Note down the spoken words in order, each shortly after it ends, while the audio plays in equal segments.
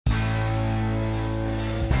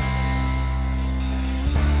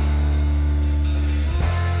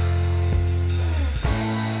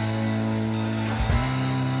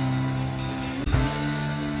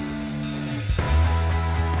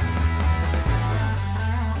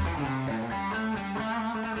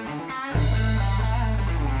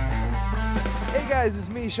guys,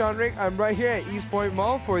 it's me, Sean Rick. I'm right here at East Point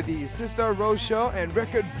Mall for the Sistar Roadshow and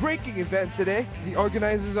record-breaking event today. The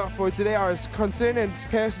organizers for today are Concern and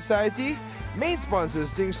Care Society, main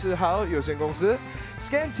sponsors 金世豪有限公司,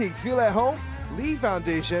 Scantic Feel at Home, Lee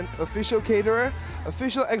Foundation, official caterer,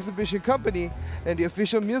 official exhibition company, and the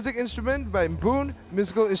official music instrument by Boone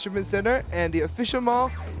Musical Instrument Center, and the official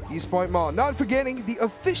mall, East Point Mall. Not forgetting the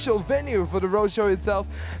official venue for the roadshow itself,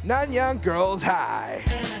 Nanyang Girls High.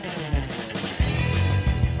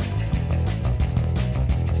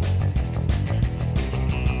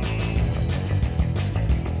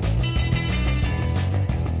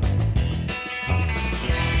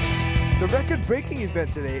 The record-breaking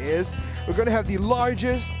event today is we're going to have the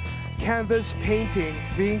largest canvas painting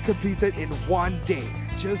being completed in one day.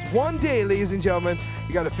 Just one day, ladies and gentlemen.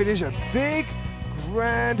 You got to finish a big,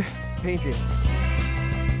 grand painting.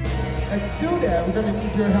 And to do that, we're going to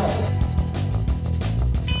need your help.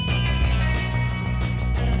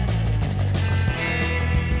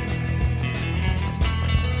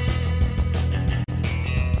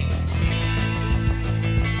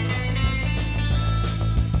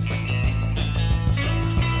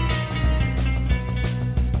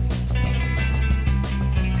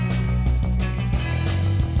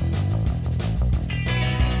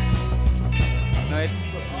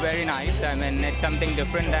 It's very nice. I mean, it's something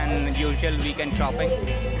different than usual weekend shopping.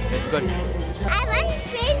 It's good. I want to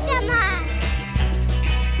paint them all.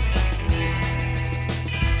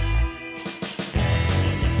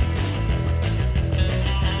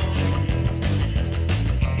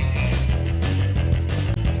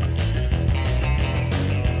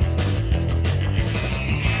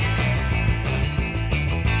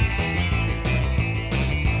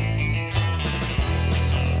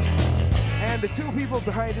 The two people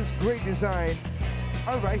behind this great design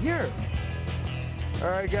are right here.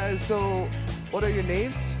 All right, guys, so what are your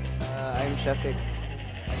names? I'm Shafiq.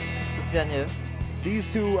 Sufyan here.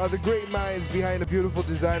 These two are the great minds behind the beautiful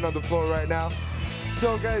design on the floor right now.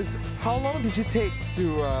 So, guys, how long did you take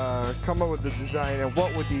to come up with the design, and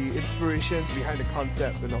what were the inspirations behind the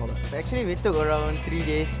concept and all that? Actually, we took around 3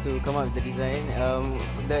 days to come up with the design.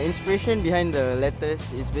 The inspiration behind the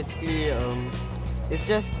letters is basically it's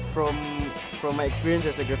just from my experience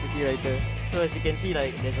as a graffiti writer. So as you can see,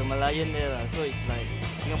 like there's a Malayan there, so it's like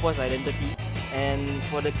Singapore's identity. And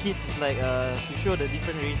for the kids, it's like to show the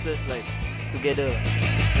different races like together.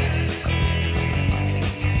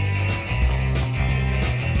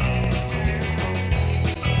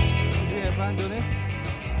 Did you have fun doing this?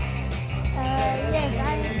 Yes,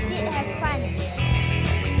 I did have fun.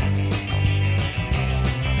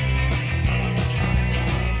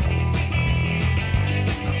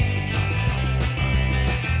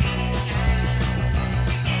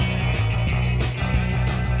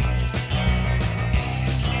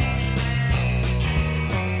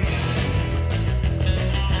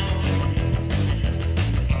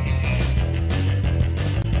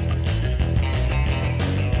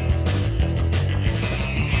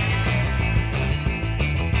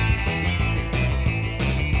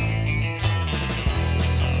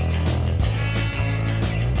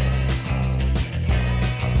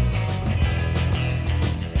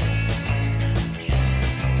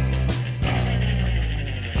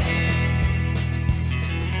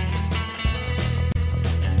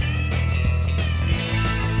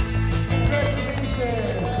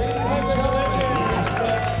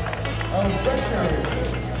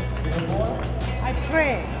 I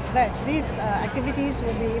pray that these activities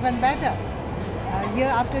will be even better year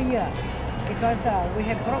after year, because we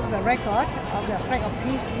have broke the record of the flag of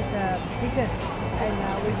peace is the biggest, and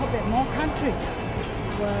we hope that more countries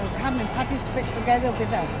will come and participate together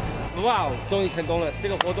with us. 哇哦，终于成功了！这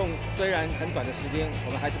个活动虽然很短的时间，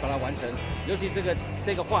我们还是把它完成。尤其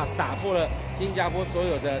这个画打破了新加坡所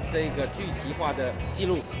有的这个聚集化的记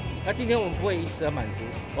录。那今天我们不会因此而满足，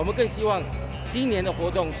我们更希望今年的活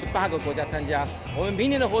动是8个国家参加，我们明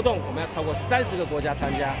年的活动我们要超过30个国家参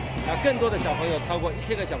加，那更多的小朋友超过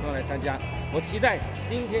1000个小朋友来参加。我期待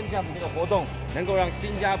今天这样的这个活动能够让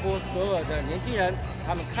新加坡所有的年轻人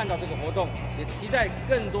他们看到这个活动，也期待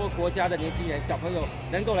更多国家的年轻人小朋友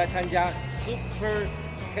能够来参加 Super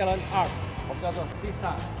Talent Art， 我们叫做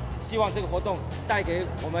Sistar。希望这个活动带给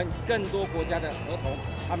我们更多国家的儿童，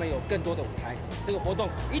他们有更多的舞台。这个活动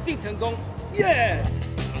一定成功，耶！